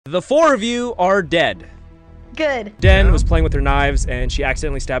The four of you are dead. Good. Den was playing with her knives and she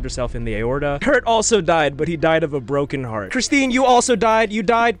accidentally stabbed herself in the aorta. Kurt also died, but he died of a broken heart. Christine, you also died. You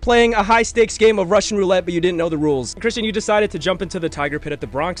died playing a high-stakes game of Russian roulette, but you didn't know the rules. Christian, you decided to jump into the tiger pit at the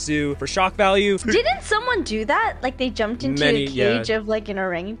Bronx Zoo for shock value. Didn't someone do that? Like they jumped into a cage of like an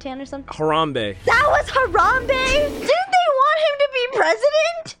orangutan or something? Harambe. That was Harambe? Didn't they want him to be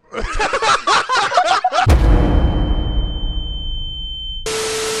president?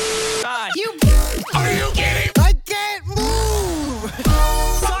 Are you kidding? I can't move!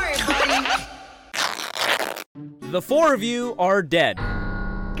 Sorry, buddy. The four of you are dead.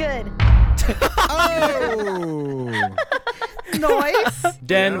 Good. Oh! Nice.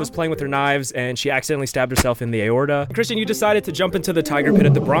 Den was playing with her knives and she accidentally stabbed herself in the aorta. Christian, you decided to jump into the tiger pit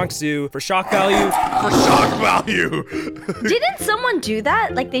at the Bronx Zoo for shock value. For shock value. Didn't someone do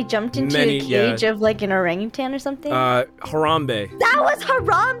that? Like they jumped into a cage of like an orangutan or something? Harambe. That was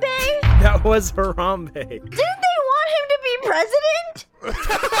Harambe? That was Harambe. Didn't they want him to be president?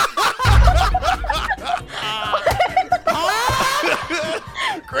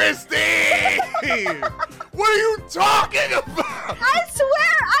 Christine! What are you talking about? I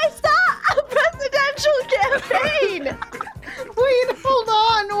swear I saw a presidential campaign. Wait, hold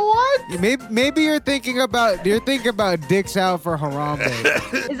on. What? Maybe you're thinking about dicks out for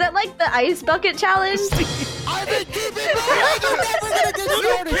Harambe. Is that like the ice bucket challenge? I've been keeping moving. You're never gonna get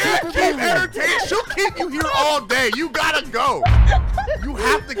started. Can't keep entertaining. She'll keep you here all day. You gotta go. You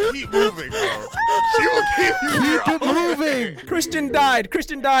have to keep moving, bro. She will keep you here Keep it all moving. day. Christian died.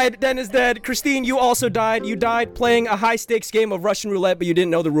 Den is dead. Christine, you also died. You died playing a high-stakes game of Russian roulette, but you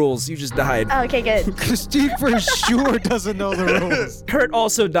didn't know the rules. You just died. Oh, okay, good. Christine for sure doesn't know the rules. Kurt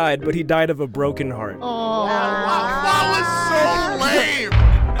also died, but he died of a broken heart. Oh. That was so lame.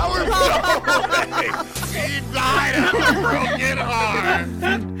 That was so lame. He died of a broken heart.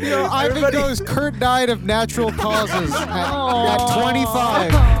 You know, Ivan goes, Kurt died of natural causes at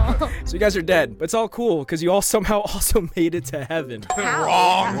 25. So you guys are dead, but it's all cool because you all somehow also made it to heaven.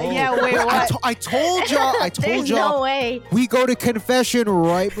 Wrong. Yeah, wait, what? I told y'all. There's no way. We go to confession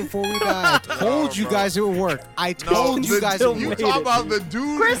right before we die. I told you guys it would work. I told you guys it would You work. talk about the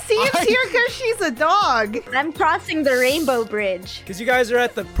dude. Christine's here because she's a dog. I'm crossing the rainbow bridge. Because you guys are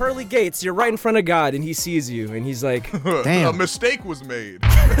at the pearly gates. You're right in front of God, and he sees you, and he's like, Damn. A mistake was made.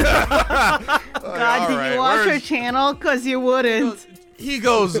 God, did you watch her channel? Because you wouldn't. He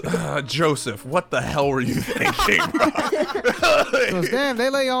goes, Joseph, what the hell were you thinking? He goes, damn, they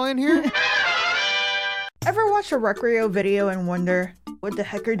let y'all in here? Ever watch a Recreo video and wonder, what the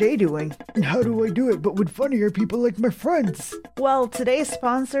heck are they doing? And how do I do it but with funnier people like my friends? Well, today's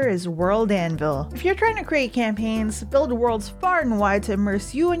sponsor is World Anvil. If you're trying to create campaigns, build worlds far and wide to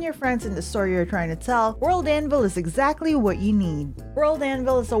immerse you and your friends in the story you're trying to tell, World Anvil is exactly what you need. World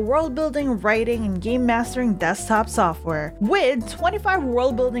Anvil is a world-building, writing, and game mastering desktop software with 25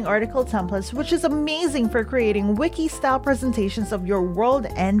 world-building article templates, which is amazing for creating wiki-style presentations of your world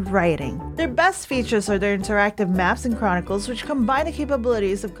and writing. Their best features are their interactive maps and chronicles, which combine the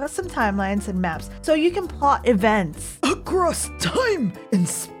capabilities of custom timelines and maps so you can plot events across time and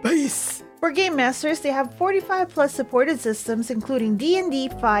space. For game masters, they have 45 plus supported systems including D&D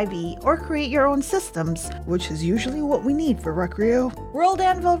 5e or create your own systems, which is usually what we need for Recreo. World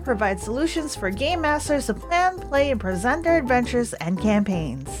Anvil provides solutions for game masters to plan, play, and present their adventures and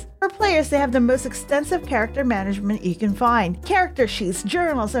campaigns. For players, they have the most extensive character management you can find. Character sheets,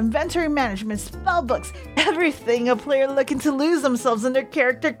 journals, inventory management, spellbooks, everything a player looking to lose themselves in their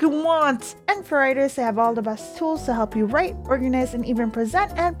character could want. And for writers, they have all the best tools to help you write, organize, and even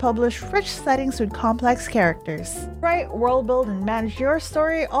present and publish rich settings with complex characters. Write, world build, and manage your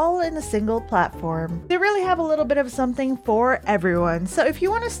story all in a single platform. They really have a little bit of something for everyone. So if you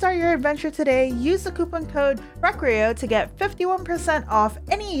want to start your adventure today, use the coupon code RECREO to get 51% off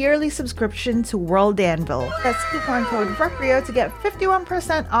any yearly subscription to World Anvil. That's coupon code RECREO to get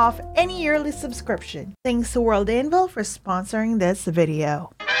 51% off any yearly subscription. Thanks to World Anvil for sponsoring this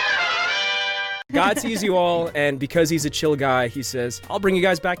video. God sees you all, and because he's a chill guy, he says, I'll bring you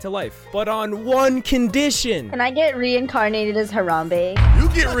guys back to life, but on one condition. Can I get reincarnated as Harambe? You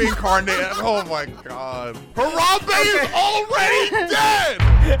get reincarnated. Oh my god. Harambe is already dead!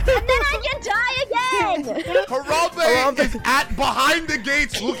 And then I can die again! Harambe is at behind the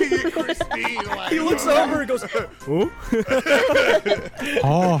gates looking at Christine like, He looks over and goes, oh?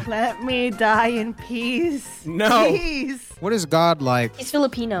 Oh. Let me die in peace. No. Please. What is God like? He's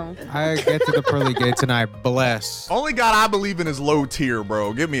Filipino. I get to the pearly gates and I bless. Only God I believe in is low tier,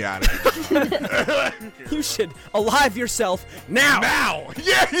 bro. Get me out of here. You should alive yourself now. Now!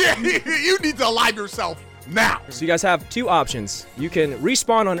 Yeah, you need to alive yourself now. So you guys have two options. You can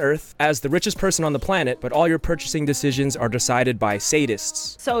respawn on Earth as the richest person on the planet, but all your purchasing decisions are decided by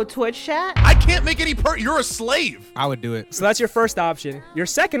sadists. So Twitch chat? I can't make any you're a slave. I would do it. So that's your first option. Your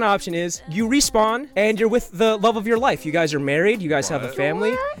second option is you respawn and you're with the love of your life. You guys are married. You guys have a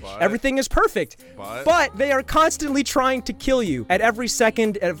family. Everything is perfect. But they are constantly trying to kill you at every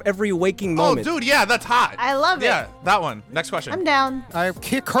second of every waking moment. Oh, dude, yeah, that's hot. I love it. Yeah, that one. Next question. I'm down. I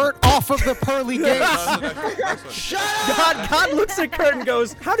kick Kurt off of the pearly gates. God looks at Kurt and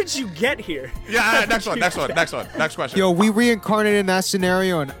goes, how did you get here? Yeah, next one. Next question. Yo, we reincarnated in that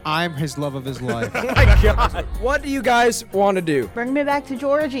scenario, and I'm his love of his life. Oh my God. What do you guys want to do? Bring me back to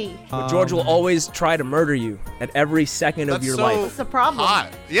Georgie. George will always try to murder you at every second of your life. What's the problem?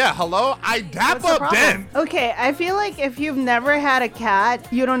 Hot. Yeah, hello? I dap What's the up problem? Den. Okay, I feel like if you've never had a cat,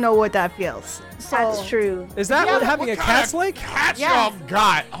 you don't know what that feels. So, That's true. Is that what having a cat's like? Cat Yes. y'all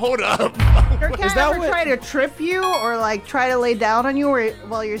got? Hold up. your cat that ever what- try to trip you or like try to lay down on you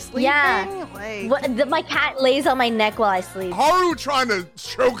while you're sleeping? Yeah. Like, My cat lays on my neck while I sleep. Haru trying to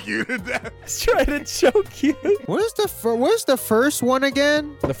choke you to death. He's trying to choke you. Where's the first one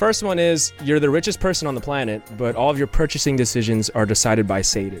again? The first one is you're the richest person on the planet, but all of your purchasing decisions are decided by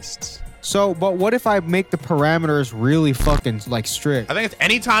sadists. So, but what if I make the parameters really fucking like strict? I think it's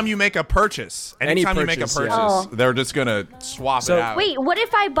anytime you make a purchase. Anytime you make a purchase, purchase, yeah. they're just gonna swap So- it out. Wait, what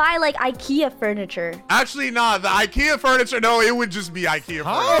if I buy like IKEA furniture? Actually, nah, the IKEA furniture, no, it would just be IKEA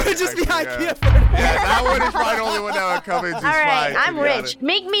furniture. It would just be actually, IKEA yeah. furniture. Yeah, that one is probably the only one that would come in just All right, fine, I'm to be rich. honest.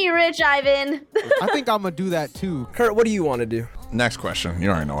 Make me rich, Ivan. I think I'm gonna do that too. Kurt, what do you want to do? Next question. You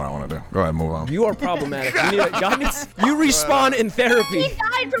already know what I want to do. Go ahead, move on. You are problematic. You respawn in therapy. He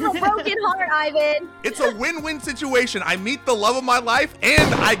died from a broken heart, Ivan. It's a win-win situation. I meet the love of my life,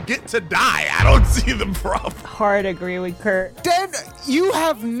 and I get to die. I don't see the problem. hard agree with Kurt. Then you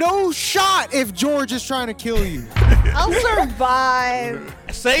have no shot if George is trying to kill you. I'll survive.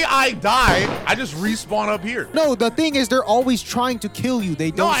 Say I die, I just respawn up here. No, the thing is, they're always trying to kill you. They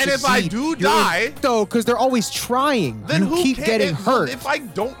don't and if I succeed. do You're die- though, because they're always trying. Then you who keep cares? getting hurt. If I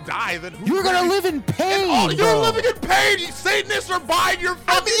don't die, then who You're gonna cares? live in pain. Oh, you're bro. living in pain. You Satanists are buying your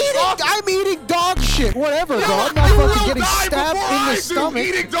fucking stuff. I'm eating dog shit. Whatever, You bro. I'm you not will fucking getting die stabbed before in I the do stomach.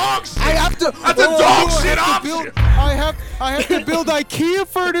 eating dog shit. I have to. That's a dog I shit have to option. build- I have to build IKEA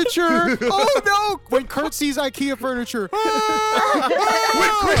furniture. Oh no! When Kurt sees IKEA furniture, When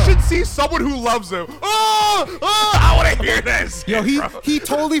Christian sees someone who loves him, I want to hear this. yo, he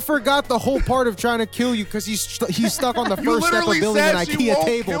totally forgot the whole part of trying to kill you because he's stuck on the You first step of literally building an said she IKEA won't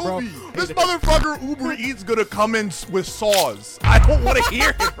table, kill bro. me. This motherfucker Uber Eats gonna come in with saws. I don't want to hear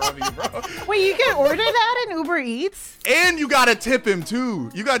it from you, bro. Wait, you can order that in Uber Eats? And you gotta tip him too.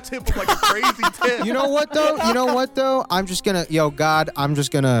 You gotta tip him like a crazy tip. You know what though? I'm just gonna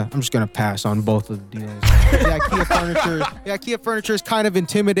pass on both of the deals. The IKEA furniture is kind of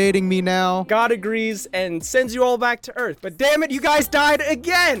intimidating me now. God agrees and sends you all back to Earth. But damn it, you guys died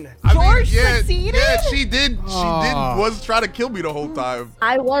again. George succeeded? Yeah, she did. She Aw. was trying to kill me the whole time.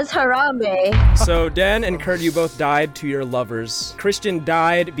 I was Harambe. So Dan and Kurt, you both died to your lovers. Christian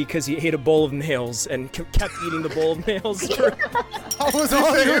died because he ate a bowl of nails and kept eating the bowl of nails. I was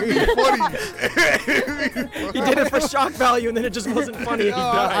It'd be hungry. funny. He did it for shock value and then it just wasn't funny and he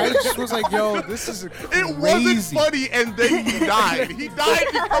I died. just was like, yo, this is It wasn't funny, and then he died. He died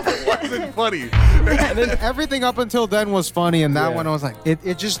because it wasn't funny. And then everything up until then was funny, and that Yeah. one I was like,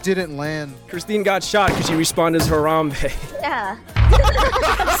 it just didn't land. Christine got shot because she respawned as Harambe. Yeah.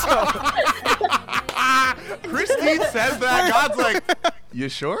 Christine says that. God's like, you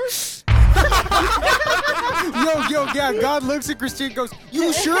sure? Yo, yeah, God looks at Christine and goes,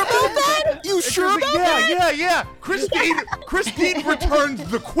 you sure about that? You sure about that? Yeah. Christine returns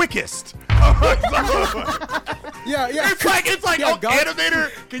the quickest. Yeah. It's like, Yeah, oh, God-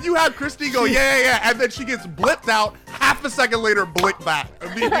 animator, can you have Christine go, yeah, and then she gets blipped out, half a second later, blip back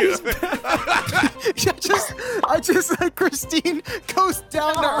immediately. I just like Christine goes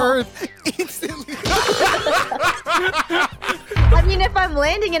down to earth instantly. I mean, if I'm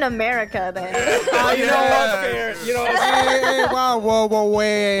landing in America, then. You know what? Fair. You know what? Hey, wow, whoa,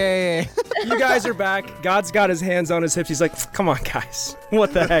 wait. You guys are back. God's got his hands on his hips. He's like, come on, guys.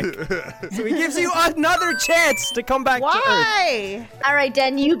 What the heck? So he gives you another chance to come back to Earth. Why? All right,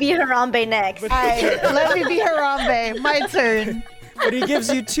 Dan, you be Harambe next. Alright, let me be Harambe. My turn. But he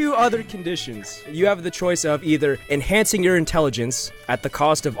gives you two other conditions. You have the choice of either enhancing your intelligence at the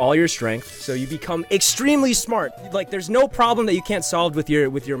cost of all your strength, so you become extremely smart. Like there's no problem that you can't solve with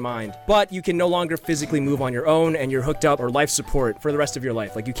your mind. But you can no longer physically move on your own and you're hooked up or life support for the rest of your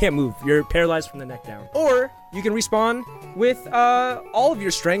life. Like you can't move. You're paralyzed from the neck down. Or you can respawn with all of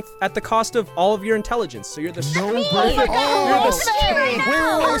your strength at the cost of all of your intelligence. So you're the No, perfect.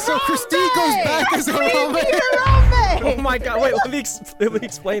 wait. So Christine goes back as Harambe. Oh my god! Wait, let me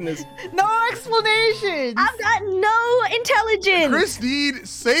explain this. No explanation. I've got no intelligence. Christine,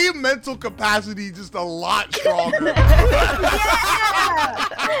 same mental capacity, just a lot stronger. Yeah.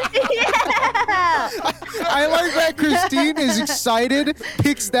 I like that Christine is excited,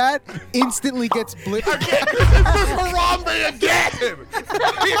 picks that, instantly gets blipped. Again, this is Harambe again.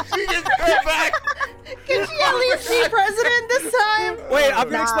 She gets go back. Can she at least be president this time? Wait, I'm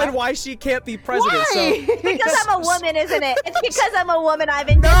gonna explain why she can't be president. Why? Because I'm a woman, isn't it? It's because I'm a woman. I've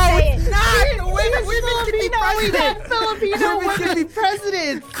been saying. Women can be president. Filipino women can be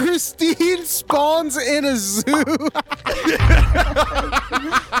president. Christine spawns in a zoo.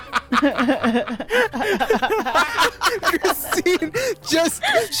 Christine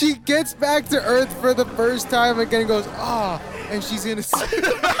she gets back to Earth for the first time again and goes, and she's in a zoo.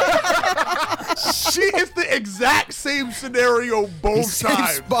 She is the exact same scenario both Same times.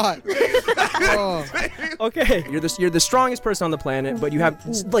 spot. Oh. Okay, you're the strongest person on the planet, but you have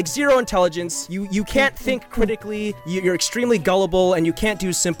like zero intelligence. You can't think critically. You're extremely gullible, and you can't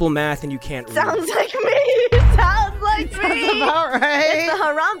do simple math, and you can't read. Sounds like me. Sounds like me. All right. It's the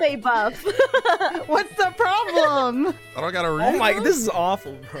Harambe buff. What's the problem? I don't gotta read. Oh my, this is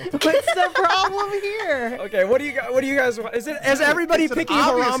awful, bro. What's the problem here? Okay, what do you guys want? Is everybody It's an picking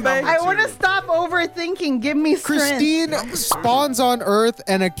obvious Harambe? number. I want to stop overthinking. Give me strength. Christine spawns on Earth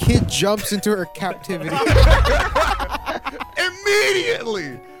and a kid jumps into her captivity.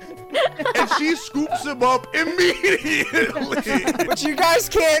 Immediately. And she scoops him up immediately. But you guys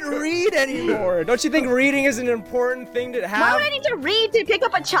can't read anymore. Don't you think reading is an important thing to have? Why would I need to read to pick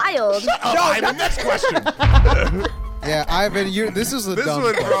up a child? Ivan, next question. Yeah, Ivan, this is a This dumb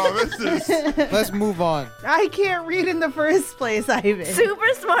one, one. bro, this is... Let's move on. I can't read in the first place, Ivan.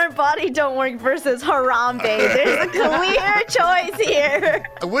 Super smart body don't work versus Harambe. There's a clear choice here.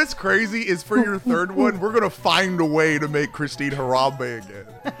 What's crazy is for your third one, we're gonna find a way to make Christine Harambe again.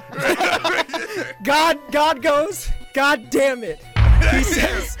 God goes, God damn it. He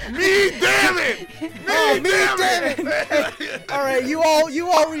says, Me damn it! Me damn it! all right, you all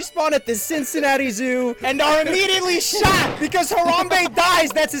respawn at the Cincinnati Zoo and are immediately shot because Harambe dies.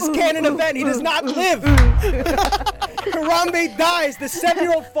 That's his canon event. He does not live. Harambe dies. The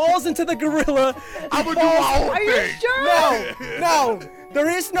 7-year-old falls into the gorilla. I'm gonna do my own Are you thing. sure? No. There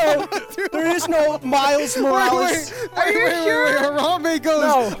is no Miles Morales. Are you sure? Wait. Harambe goes,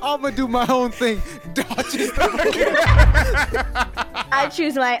 No. I'm gonna do my own thing. Dodges the I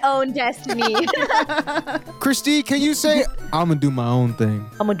choose my own destiny. Christine, can you say, I'm gonna do my own thing?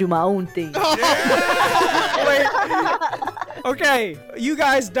 I'm gonna do my own thing. Wait. Okay, you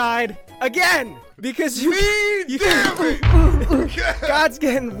guys died again because you. Damn it! God's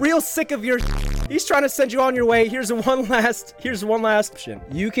getting real sick of your. He's trying to send you on your way. Here's one last option.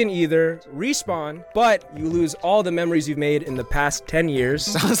 You can either respawn, but you lose all the memories you've made in the past 10 years.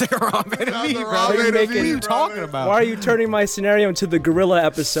 Sounds like Harambe to me, bro. Harambe to making- me, what are you brother. talking about? Why are you turning my scenario into the gorilla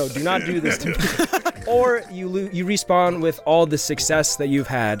episode? Do not do this to me. Or you respawn with all the success that you've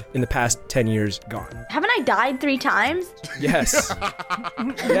had in the past 10 years gone. Haven't I died 3 times? Yes.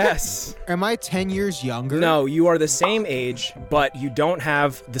 Yes. Am I 10 years younger? No, you are the same age, but you don't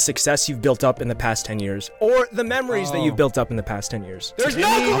have the success you've built up in the past 10 years or the memories that you've built up in the past 10 years. There's no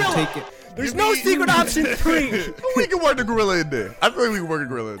I'll gorilla. take it. There's no secret option 3. We can work the gorilla in there. I feel like we can work a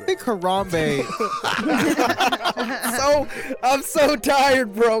gorilla in I there. think Harambe. I'm so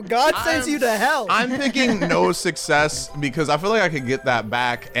tired, bro. God sends you to hell. I'm thinking no success because I feel like I could get that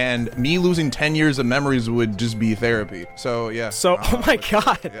back, and me losing 10 years of memories would just be therapy. So yeah. So, oh my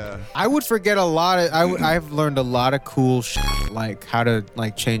God. Yeah. I would forget a lot of. I've learned a lot of cool shit, like how to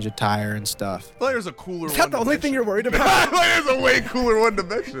change a tire and stuff. I feel like there's a cooler Is that the only thing you're worried I about? feel like there's a way cooler one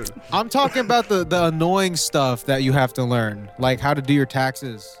dimension. I'm talking about the annoying stuff that you have to learn, like how to do your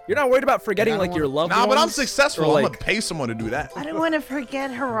taxes. You're not worried about forgetting I don't like your loved Nah, ones? but I'm successful. Or, I'm like, gonna pay someone to do that. I don't want to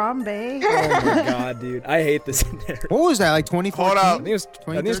forget Harambe. oh my God, dude. I hate this in there. What was that? Like 2014? Hold up. I think it was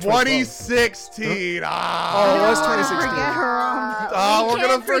 2016. Oh, Ah. it was Forget 2016. Harambe. Oh, we're We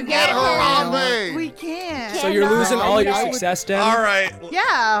gonna can't forget forget Harambe. We can't. So you're losing all your I would- success, Dan? All right.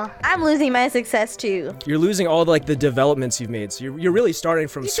 Yeah. I'm losing my success too. You're losing all like the developments you've made. So you're really starting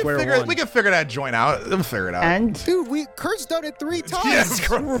from square one. We can figure that joint out. We'll figure it out. And Dude, Kurt's done it 3 times. Yes,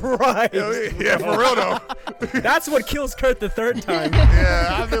 Right. yeah, for real though. That's what kills Kurt the third time.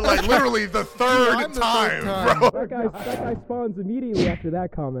 Yeah, I mean like literally the third I'm the time, third bro. That guy spawns immediately after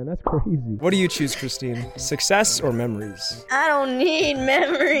that comment. That's crazy. What do you choose, Christine? Success or memories? I don't need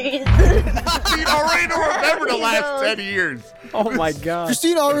memories. You already don't remember the last 10 years. Oh my god.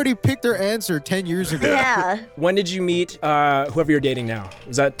 Christine already picked her answer 10 years ago. Yeah. When did you meet whoever you're dating now?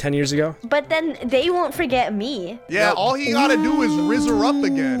 Was that 10 years ago? But then they won't forget me. Yeah, all he gotta do is riz her up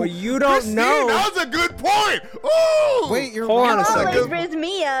again. But you don't Christine, know. that was a good point. Ooh. Wait, you're Hold on a second. Always riz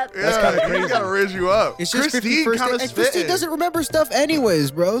me up. That's kinda He crazy. gotta riz you up. It's just Christine 51st kind of and Christine doesn't remember stuff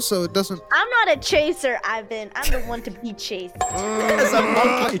anyways, bro, so it doesn't. I'm not a chaser, Ivan. I'm the one to be chased.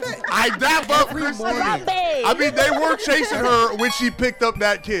 I dap up Christine. Harambe. I mean, they were chasing her when she picked up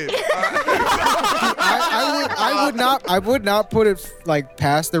that kid. I would not put it like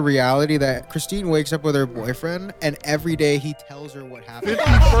past the reality that Christine wakes up with her boyfriend and every day he tells her what happened.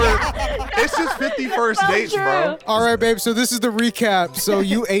 51st, it's just 51st dates, bro. All right, babe. So this is the recap. So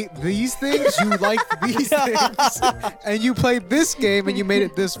you ate these things, you liked these things, and you played this game, and you made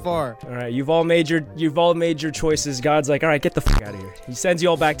it this far. All right, you've all made your choices. God's like, all right, get the fuck out of here. He sends you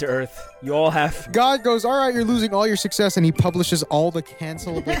all back to Earth. You all have. God goes, all right, you're losing all your success, and he publishes all the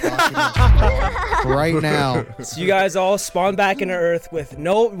cancelable documents right now. So you guys all spawn back into Earth with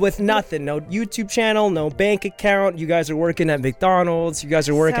nothing, no YouTube channel, no bank account. You guys are working at McDonald's. You guys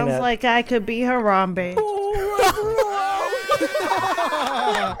are working sounds at. like I could be Harambe. All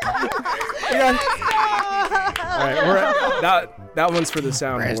right, we're at, that one's for the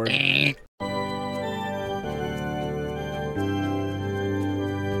soundboard. Hey,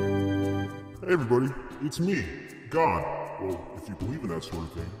 everybody, it's me, God. Well, if you believe in that sort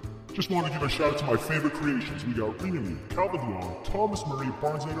of thing. Just wanted to give a shout out to my favorite creations. We got Rinamy, Calvin Duong, Thomas Murray,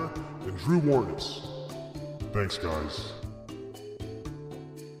 Barnes Eater, and Drew Warness. Thanks, guys.